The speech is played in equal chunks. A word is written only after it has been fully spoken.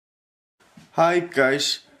Hi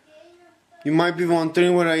guys, you might be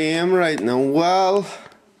wondering where I am right now. Well,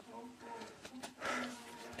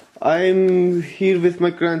 I'm here with my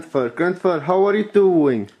grandfather. Grandfather, how are you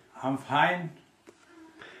doing? I'm fine.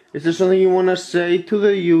 Is there something you want to say to the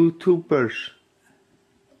YouTubers?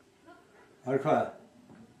 Hvað?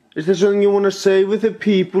 Is there something you want to say with the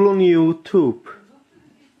people on YouTube?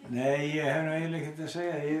 Nei, ég hef nú eiginlega ekkert að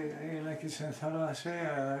segja. Ég eiginlega ekkert sem þarf að segja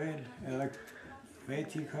eða vil. Eða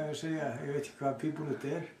veit ég hvað ég að segja. Ég veit ekki hvað people þetta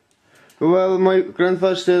er. Well, my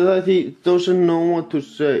grandfather said that he doesn't know what to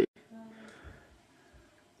say.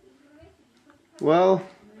 Well,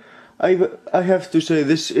 I have to say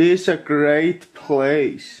this is a great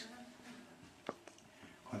place.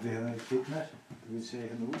 Hvað er hérna í kýrnar? Þú vil segja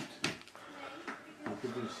hérna út. Þú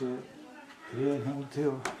getur segja hérna úti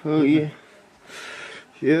og... Oh yeah.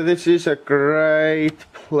 Yeah, this is a great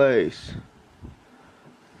place.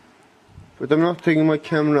 But I'm not taking my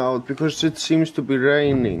camera out because it seems to be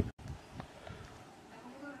raining.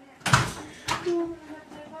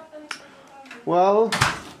 Well...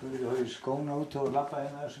 Þú getur hóðið skóna út og lappa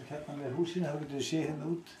hérna með húsinu, þá getur þú séð hérna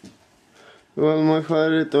út. Well, my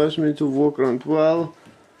father advised me to walk around. Well...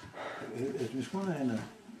 Ertu með skóna hérna?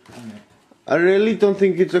 I really don't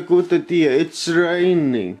think it's a good idea. It's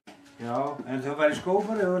raining. Já, en þú var í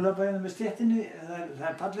skófari og lappa hérna með stéttinni,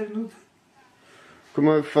 það pallirinn út.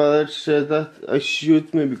 My father said that I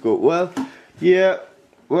should maybe go. Well, yeah,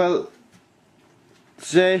 well,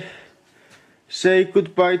 say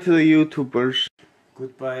goodbye to the YouTubers.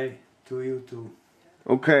 Goodbye to you too.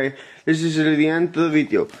 Okay, this is really the end of the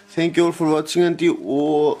video. Thank you all for watching and you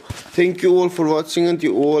all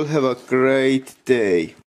have a great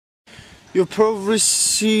day. You've probably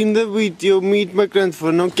seen the video Meet My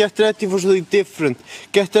Grandfather. Now get ready for something different.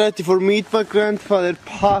 Get ready for Meet My Grandfather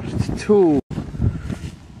Part 2.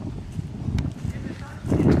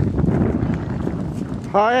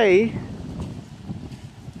 Hi.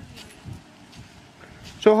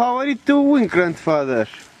 So how are you doing, Grandfather?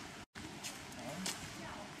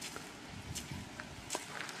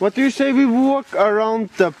 What do you say we walk around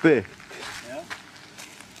a bit? Yeah,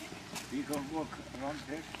 we can walk around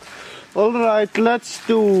here. Alright, let's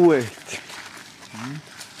do it.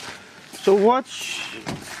 So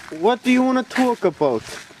what do you want to talk about?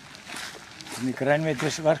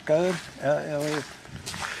 Grænmetismarkaður.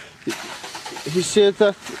 He said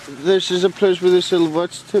that this is a place where they sell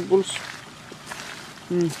vegetables.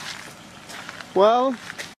 Well,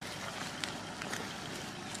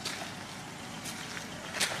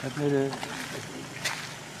 Þetta eru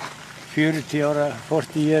 40 ára,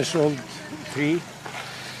 40 years old tree.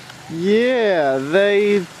 yeah,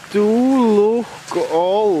 they do look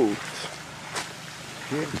old.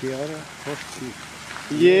 40 ára, 40.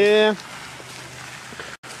 Yeah.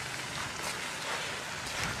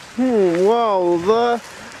 Wow,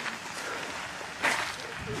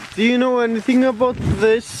 do you know anything about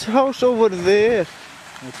this house over there?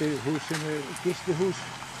 Þetta húsinu, gistihús.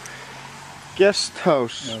 Guest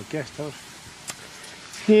house. Já, guesthouse.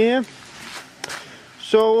 Yeah.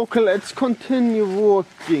 So, okay, let's continue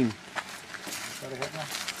walking. Bara hérna.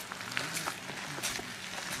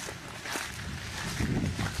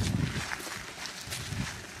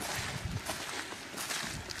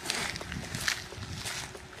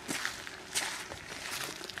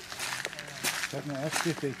 Hérna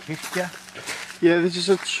eftir þetta kirkja. Yeah, this is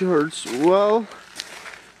a church. Well,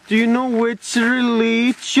 do you know which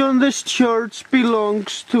religion this church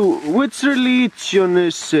belongs to? Which religion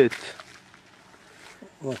is it?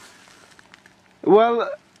 What? Well,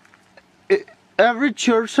 every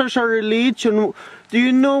church has a religion. Do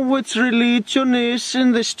you know which religion is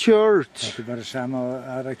in this church? Þetta bara sama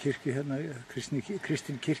á aðra kirkju hérna,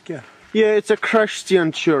 kristin kirkja. Yeah, it's a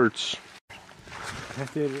Christian church.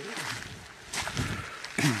 Þetta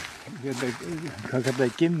hvað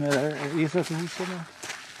kallaði gym eða íþróttahús hérna?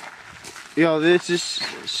 Yeah, this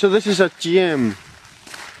is a gym.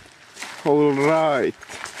 All right.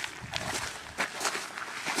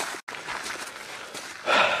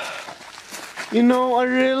 You know, I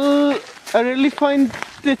really find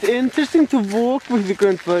it interesting to walk with you,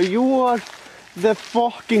 Grandfather. You are the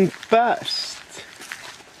fucking best.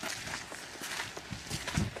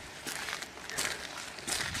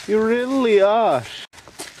 You really are.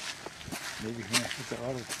 Maybe þetta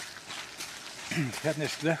orð. Hérna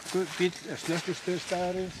slökkvistöð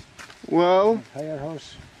staðarins. Well,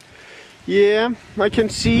 Firehouse. yeah, I can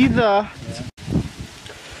see that.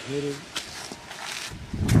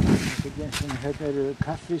 Hérna eru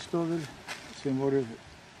kaffistofur sem voru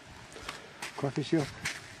coffee shop.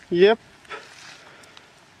 Yep.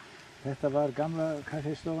 Þetta var gamla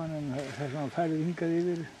kaffistofan en þess að hann færið hingað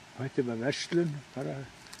yfir Þetta bara verslun, bara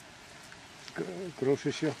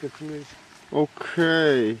grocery shop eitthvað.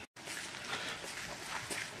 Okay.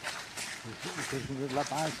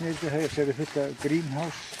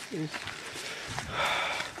 Greenhouse is.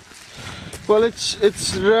 Well,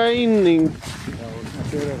 it's raining.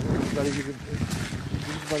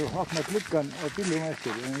 Bara opna gluggan á bílum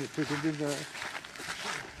eftir, en við tökum þetta.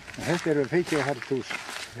 Þetta feikið harthús,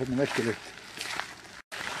 hérna merkilegt.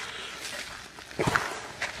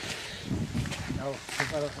 Já,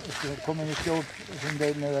 það komin í skjól sem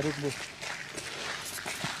degin eða rigni.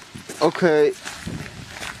 Okay.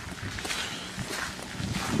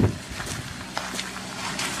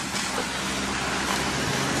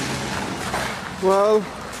 Well,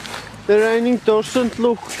 the raining doesn't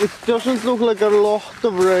look like a lot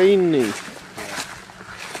of raining.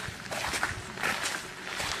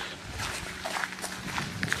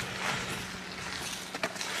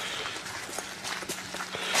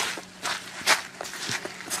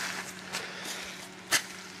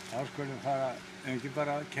 Þá skulum fara, ekki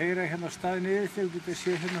bara keyra hérna á stað niður þegar við getum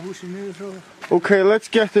séð hérna húsið niður frá. Okay, let's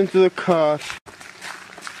get into the car.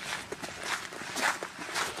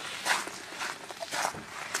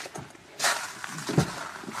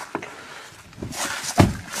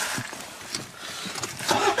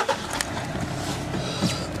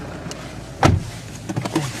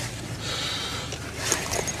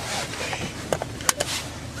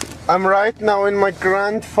 I'm right now in my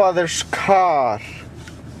grandfather's car.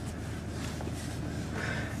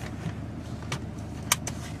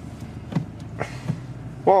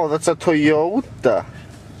 Wow, that's a Toyota.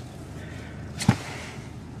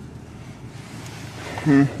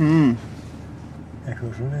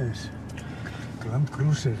 Eitthvað svoleiðis. Grand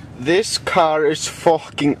Cruiser. This car is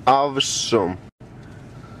fucking awesome.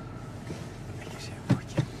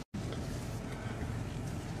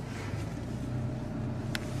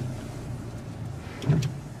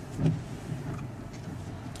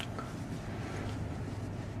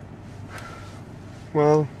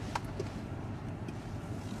 Well,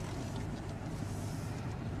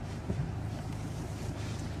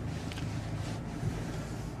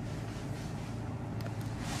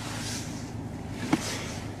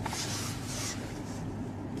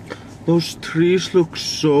 those trees look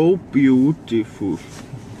so beautiful.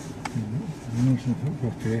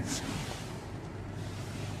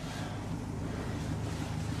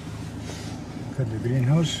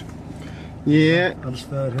 Greenhouse. Yeah.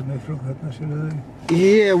 Allstaðar hérna frá, hérna sérðu þau.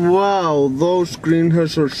 Yeah, wow, those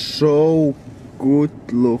greenhouses are so good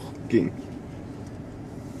looking.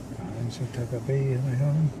 Eins og taka beygið hérna hjá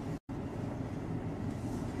þeim.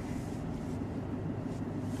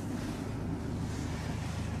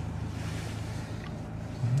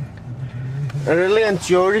 I really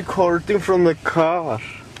enjoy recording from the car.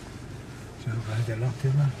 Sjáðu hvað þetta langt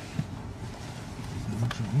hérna. Það er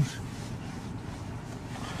svo hús.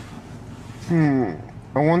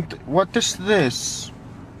 What is this?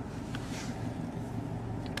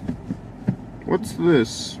 What's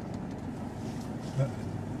this?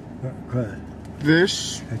 Hvað?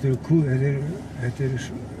 This? Þetta eru,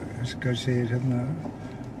 skal segir hérna,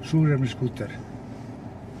 súrefniskútar.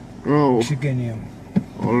 Oh, Oxygenium.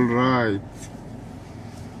 all right.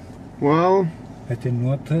 Well, Þetta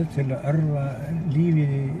notað til að örva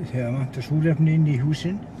lífið þegar vantar súrefni inn í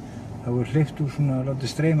húsin. Það var hleypt úr svona, látið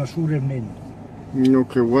streyma súrefni inn.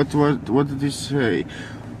 okay, what did he say?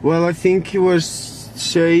 Well, I think he was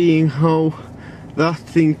saying how that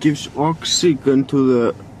thing gives oxygen to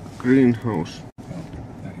the greenhouse. Já,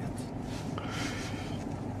 það er rétt.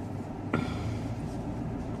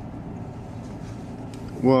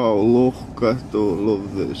 Wow, look at all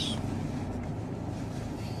of this.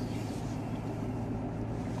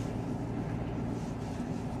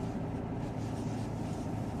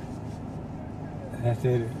 Þetta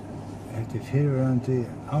er fyrirverandi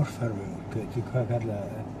árfarveg. Hvað kallað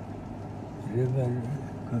það?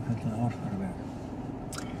 Hvað kallað það árfarveg?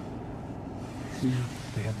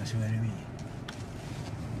 Þetta er hérna sem við erum í.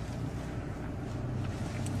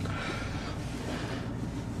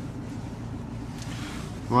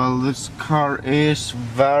 Well, this car is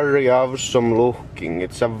very awesome looking.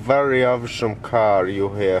 It's a very awesome car you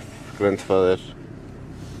have, grandfather.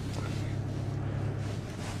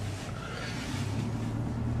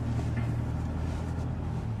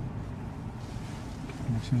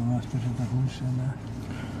 Sjáum aftur þetta hús hérna.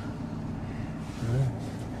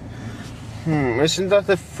 Isn't that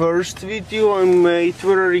the first video I made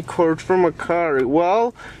where I record from a car?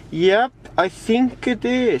 Well, yep, I think it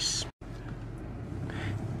is.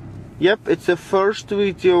 Yep, it's the first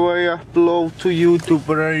video I upload to YouTube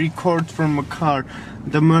where I record from a car.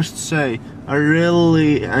 And I must say, I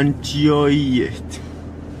really enjoy it.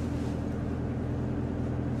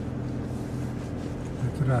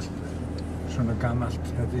 Þetta allt svona gamalt,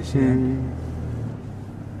 þetta síðan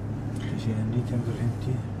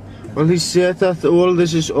 1950. Well, he said that all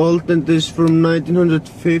this is old and this from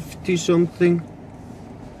 1950 something.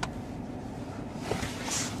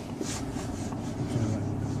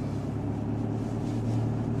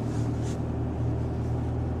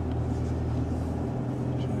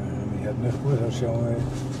 Hérna uppi þá sjáum við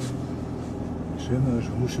sömu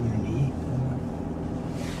þessu húsum ný.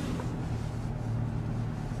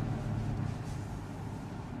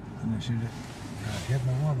 Þannig sem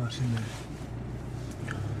hérna ofan sem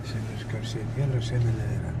skal sé félagsheimilið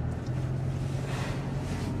þeirra.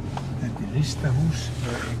 Þetta listahús.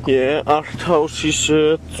 Yeah, art house he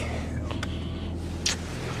said.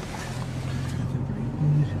 Þetta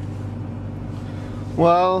íbúðir.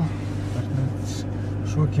 Well.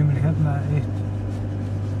 Svo kemur hérna eitt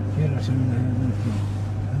félagsheimilið hérna upp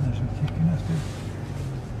á sem kirkjuna eftir.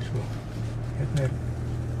 Svo, hérna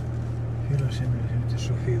félagsheimilið sem þetta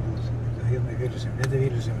svo fíbúð. Hérna félagsheimilið, þetta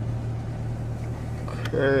félagsheimilið.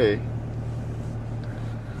 Okay.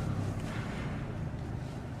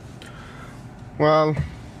 Well.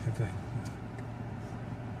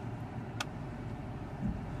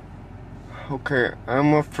 Okay,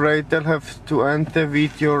 I'm afraid I'll have to end the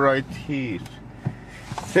video right here.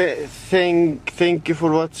 Thank you for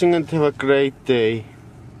watching and have a great day.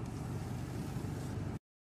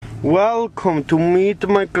 Welcome to Meet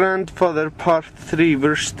My Grandfather Part 3.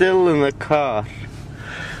 We're still in the car.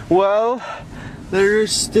 Well, there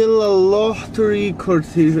is still a lot to record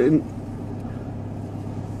here.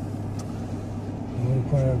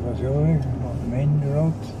 Main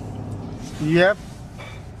road. Yep.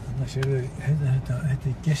 Þetta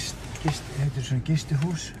er svona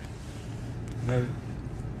gistihús með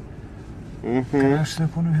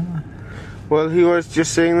grasþöpunum hérna. Well, he was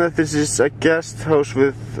just saying that this is a guest house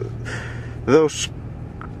with those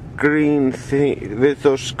green with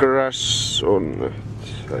those grass on it.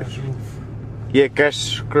 Grass roof. Yeah,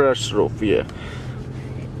 grass roof, yeah.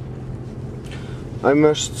 I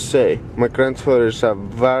must say, my grandfather is a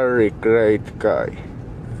very great guy.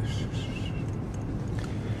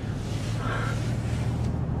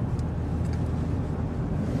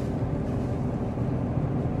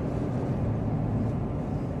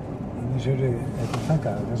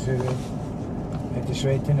 Þetta er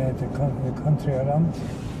sveitinni, þetta er country around.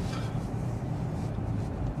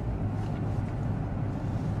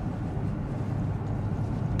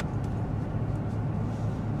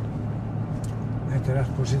 Þetta er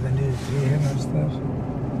allt búið að setja niður tré hérna alls staðar.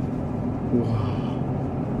 Wow.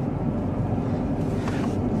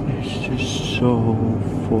 It's just so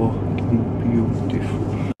fucking beautiful.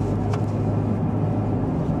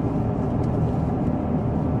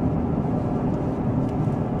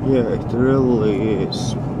 Yeah, it really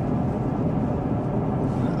is.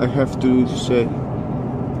 I have to say,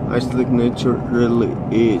 Icelandic nature really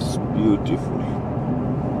is beautiful.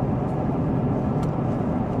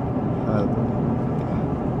 Það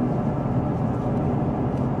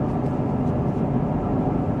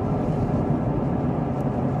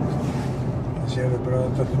séu bara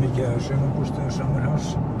alltaf mikið af sumarbústöðum,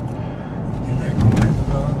 summerhouse. Hérna komið hérna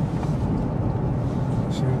bráðan.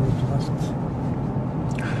 Það séu út allt.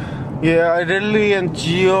 Yeah, I really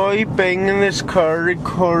enjoy being in this car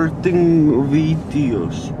recording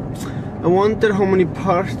videos. I wonder how many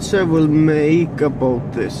parts I will make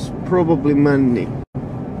about this. Probably many.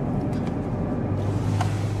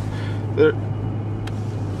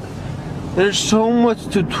 There's so much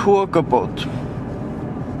to talk about.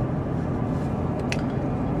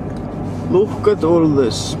 Look at all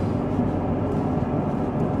this.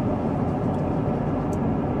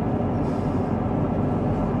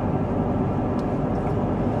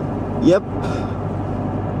 Yep.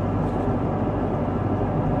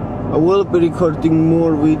 I will be recording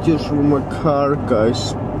more videos from my car,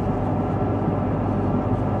 guys.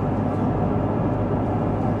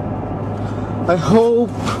 I hope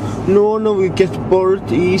none of you get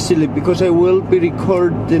bored easily, because I will be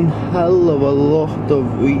recording hell of a lot of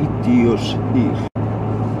videos here.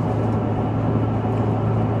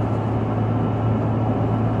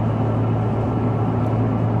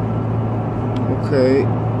 Okay.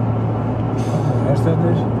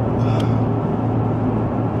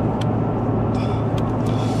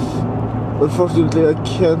 Unfortunately, I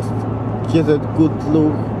can't get a good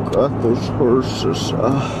look at those horses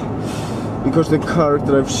because the car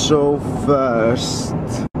drives so fast.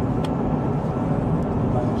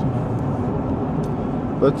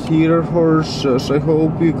 But here are horses. I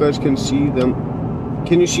hope you guys can see them.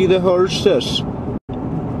 Can you see the horses?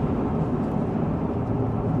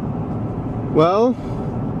 Well,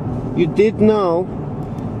 you did know.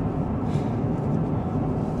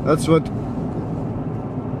 That's what...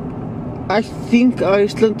 I think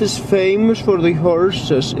Iceland is famous for the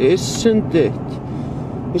horses, isn't it?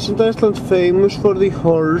 Isn't Iceland famous for the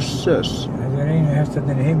horses? Þetta einu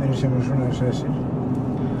hestarnir í heiminum sem svona þessir.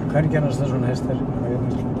 Hvergi annars það svona hestar.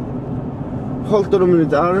 Hold on a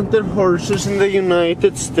minute, aren't there horses in the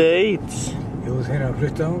United States? Jú, þeir hafa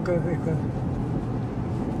fluttað þangað eitthvað.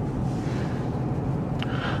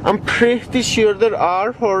 I'm pretty sure there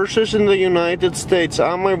are horses in the United States.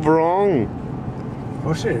 Am I wrong?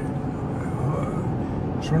 Horsir?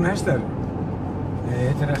 Svona hestar? Nei,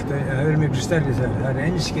 þetta alltaf, það miklu stærri þar. Það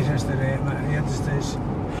enskir hestar í United States.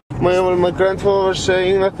 My grandfather was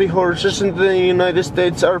saying that the horses in the United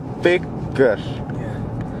States are bigger. Yeah.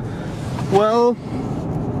 Well,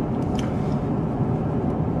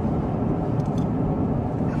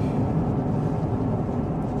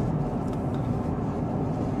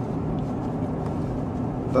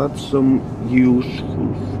 that's some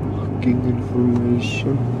useful fucking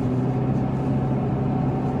information.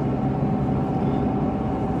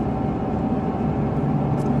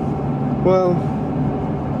 Well,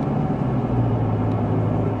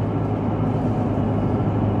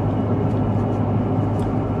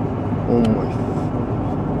 oh my fuck.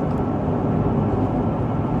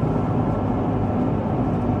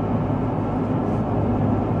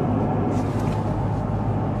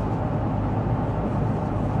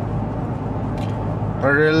 I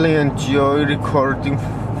really enjoy recording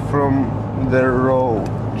from the road.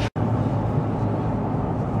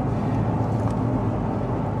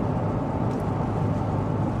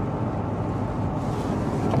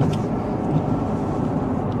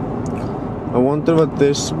 I wonder what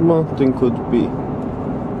this mountain could be.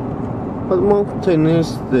 What mountain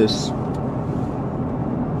is this?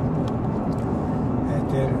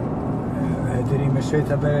 Þetta ýmis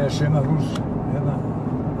sveitabæjar sumarhús hérna.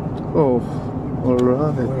 Oh,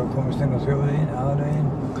 alright. Við vorum að komast inn á þjóðveginn, aðalveginn.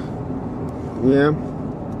 Yeah.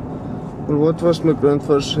 Well, what was my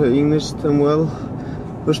grandfather saying this time? Well,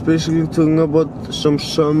 he was basically talking about some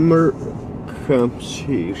summer camps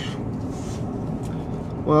here.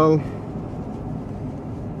 Well,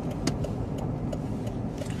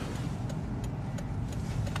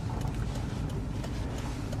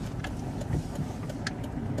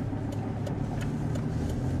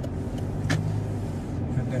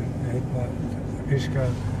 Fiska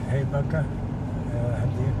heybakka,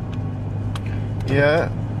 held ég. yeah,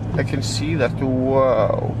 I can see that.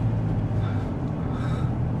 Wow.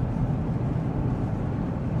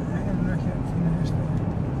 Það ekki að finna hesta.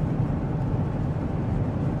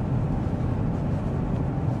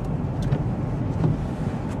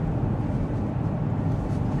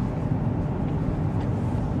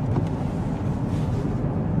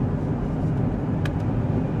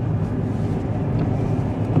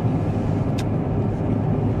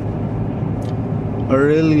 I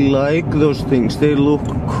really like those things. They look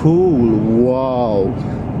cool. Wow.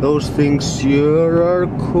 Those things sure are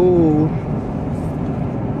cool.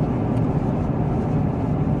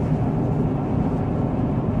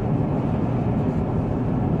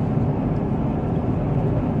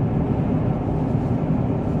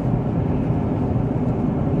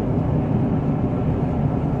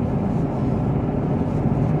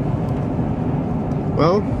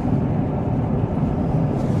 Well,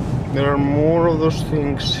 there are more of those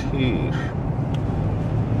things here.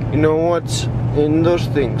 You know what's in those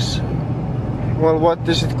things? Well, what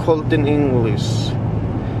is it called in English?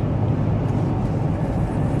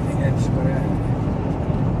 Þetta bara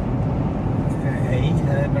hey,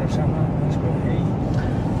 það bara sama, hey.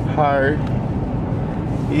 Hi.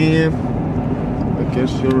 Yeah, I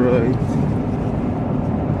guess you're right.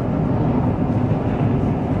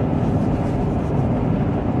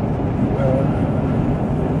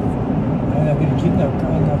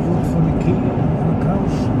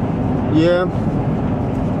 Yeah.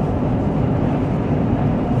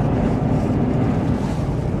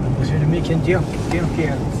 There's a making junk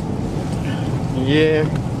here. Yeah.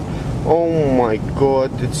 Oh my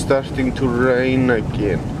god, it's starting to rain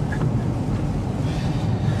again.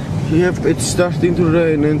 Yep, it's starting to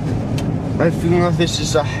rain and I feel that this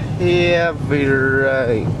is a heavy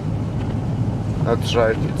rain. That's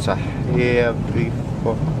right, it's a heavy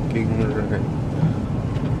fucking rain.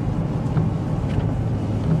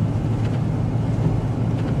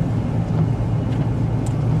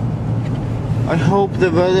 I hope the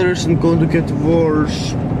weather isn't going to get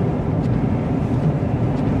worse.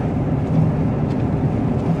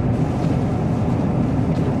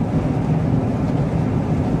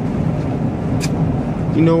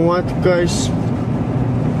 You know what, guys?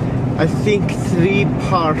 I think 3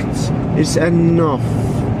 parts is enough.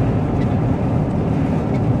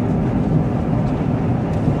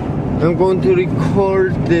 I'm going to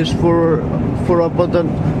record this for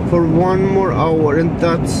 1 more hour, and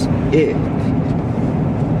that's it.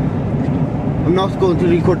 I'm not going to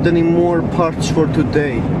record any more parts for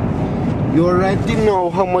today. You already know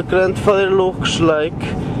how my grandfather looks like,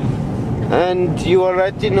 and you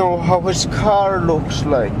already know how his car looks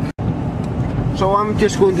like. So I'm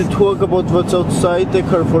just going to talk about what's outside the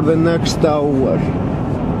car for the next hour.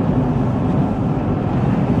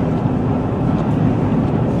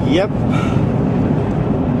 Yep.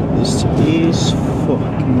 This is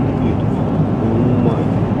fucking beautiful. Oh my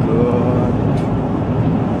god.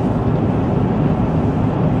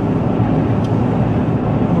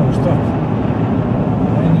 Oh, stop.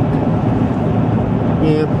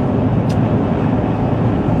 Yeah.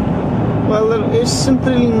 Well, there isn't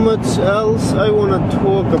really much else I want to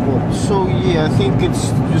talk about. So yeah, I think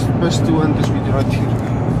it's just best to end this video right here.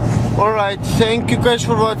 Alright, thank you guys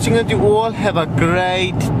for watching, and you all have a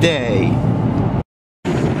great day.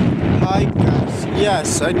 Hi guys.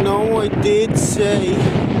 Yes, I know I did say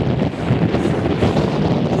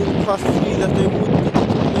in part 3 that I would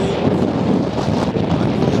make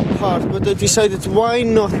another part, but I decided why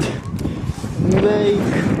not make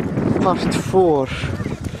part 4.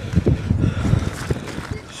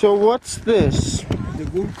 So what's this? The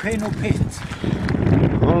volcano pit.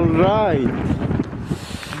 Alright.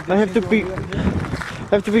 I have to be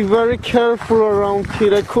very careful around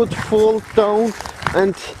here. I could fall down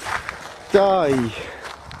and die.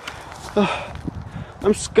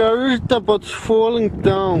 I'm scared about falling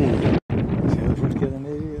down.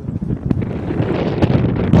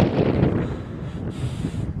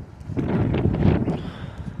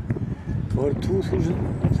 For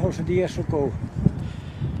 2,000 years ago.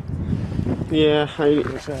 Yeah,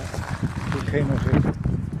 There's a volcano here.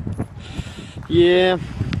 yeah.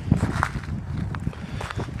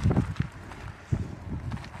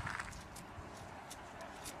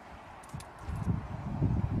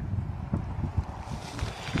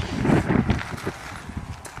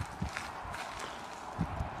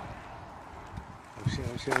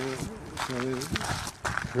 Sjáðu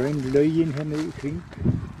hraunlaugin hérna í kring.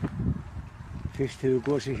 Fyrst hefur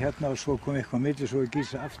gosið hérna og svo kom eitthvað milli, svo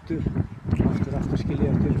gísa aftur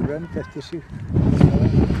skilja eftir rönd eftir sig.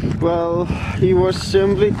 Well, he was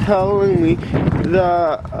simply telling me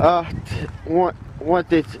that what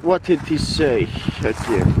did he say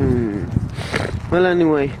again? Well,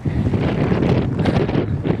 anyway.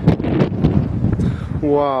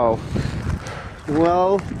 Wow.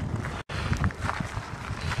 Well,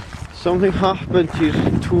 something happened here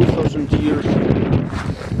 2,000 years ago.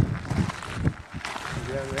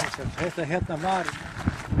 Þetta hérna var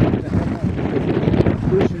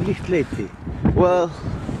hversu líkt leyti. Well,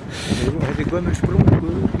 þetta gömul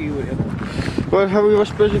sprungu hérna. Well, he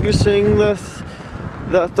was basically saying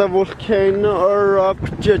that a volcano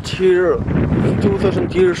erupted here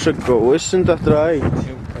 2,000 years ago. Isn't that right?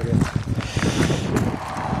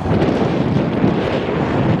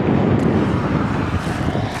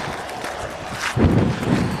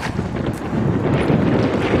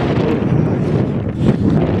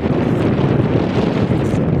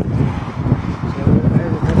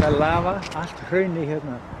 Lava, allt hraunið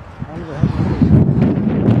hérna, alveg hérna.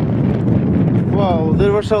 Wow,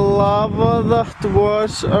 there was a lava that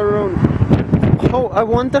was around. I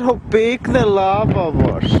wonder how big the lava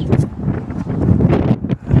was.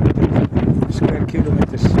 Square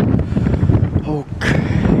kilometers. Okay.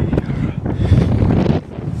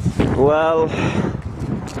 Well.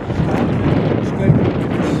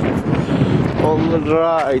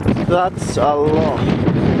 Alright, that's a lot.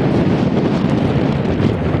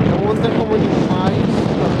 I wonder how many miles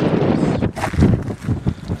that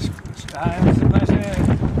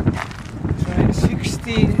is.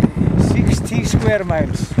 60 square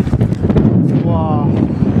miles. Wow,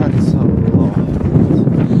 that's a lot.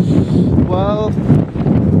 Well,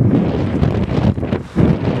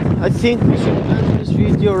 I think we should end this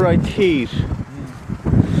video right here.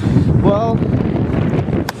 Well,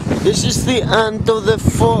 this is the end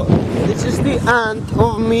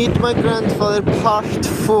of Meet My Grandfather Part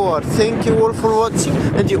 4. Thank you all for watching,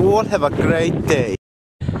 and you all have a great day.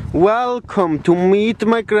 Welcome to Meet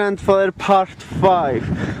My Grandfather Part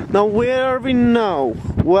 5. Now where are we now?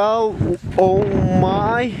 Well, oh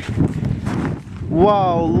my.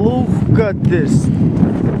 Wow, look at this.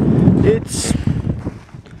 It's...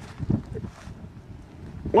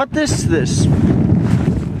 What is this?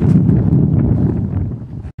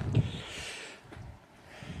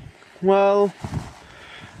 Well,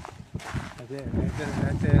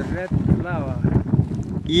 Þetta red lava.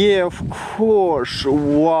 Yeah, of course.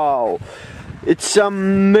 Wow. It's a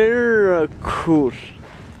miracle.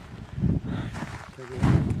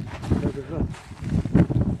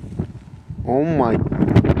 Oh my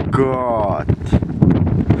God.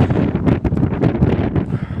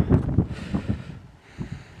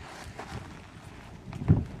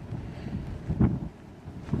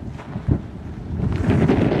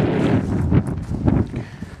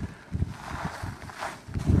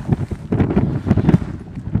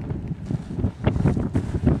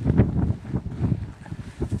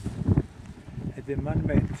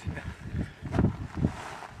 Man-made.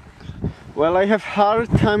 Well, I have hard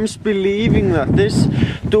times believing that. This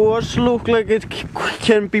doors look like it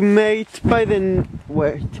can be made by the...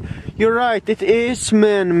 Wait. You're right, it is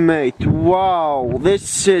man-made. Wow,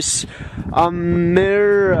 this is a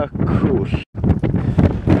miracle.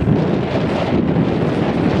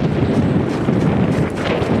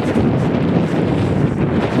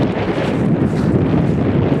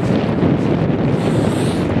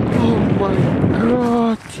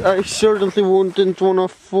 I certainly wouldn't want to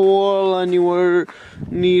fall anywhere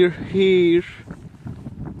near here.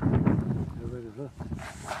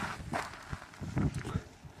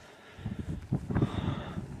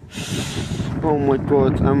 Oh my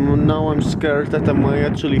God, now I'm scared that I might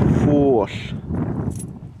actually fall.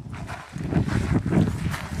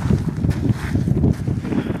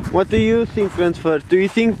 What do you think, Brentford? Do you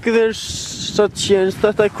think there's a chance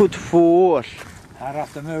that I could fall?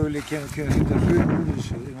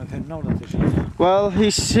 Well,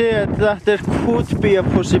 he said that there could be a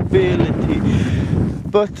possibility,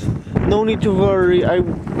 but no need to worry,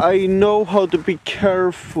 I know how to be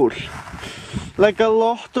careful. Like a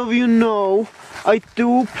lot of you know, I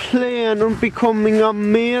do plan on becoming an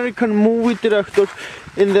American movie director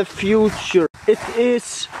in the future. It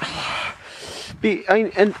is,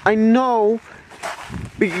 and I know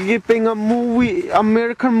being a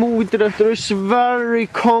American movie director is very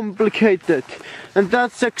complicated, and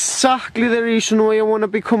that's exactly the reason why I want to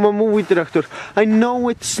become a movie director. I know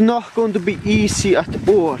it's not going to be easy at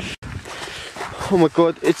all. Oh my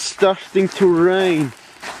God, it's starting to rain.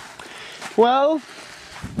 Well,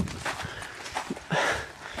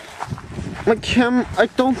 I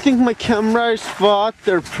don't think my camera is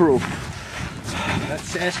waterproof.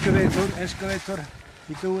 That's excavator.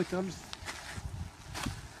 You do it all.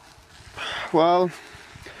 Well,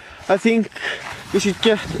 I think we should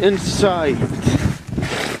get inside.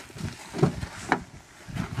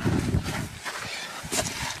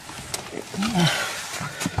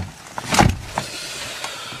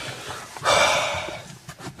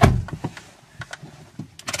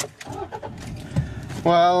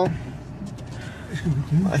 Well,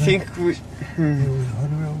 I think we...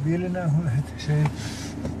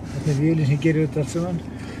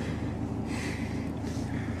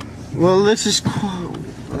 Well, this is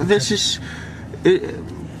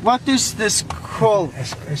what is this called?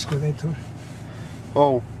 Excavator.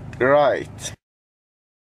 Oh, right.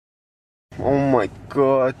 Oh my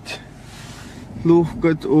God. Look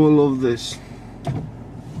at all of this.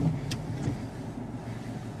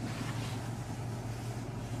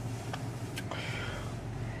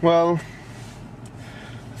 Well,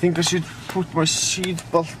 I think I should put my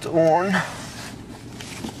seatbelt on.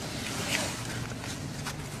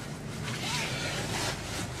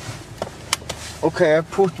 Okay, I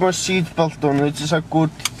put my seatbelt on, which is a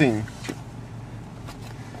good thing.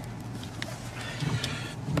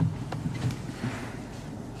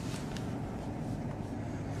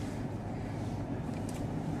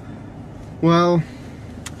 Well,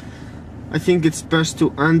 I think it's best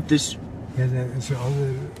to end this. Yeah, that's the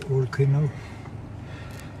other volcano.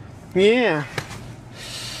 Yeah.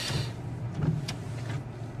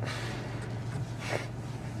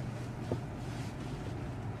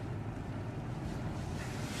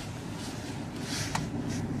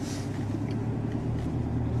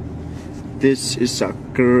 This is a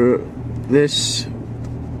this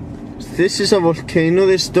is a volcano.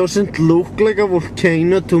 This doesn't look like a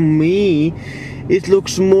volcano to me. It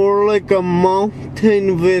looks more like a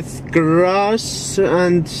mountain with grass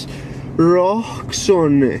and rocks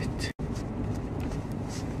on it.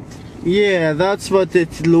 Yeah, that's what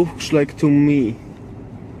it looks like to me.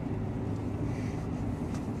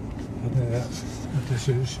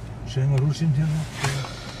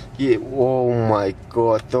 Yeah, oh my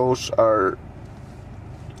God, those are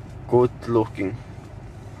good looking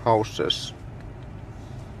houses.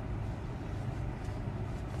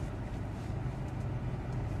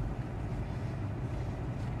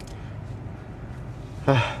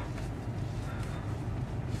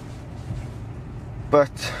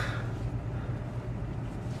 But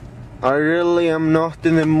I really am not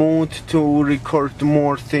in the mood to record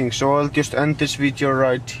more things, so I'll just end this video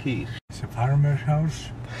right here. It's a farmer's house.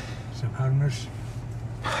 It's a farmer's.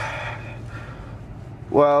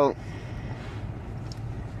 Well,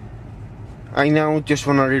 I now just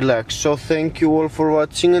wanna relax. So thank you all for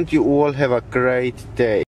watching and you all have a great day.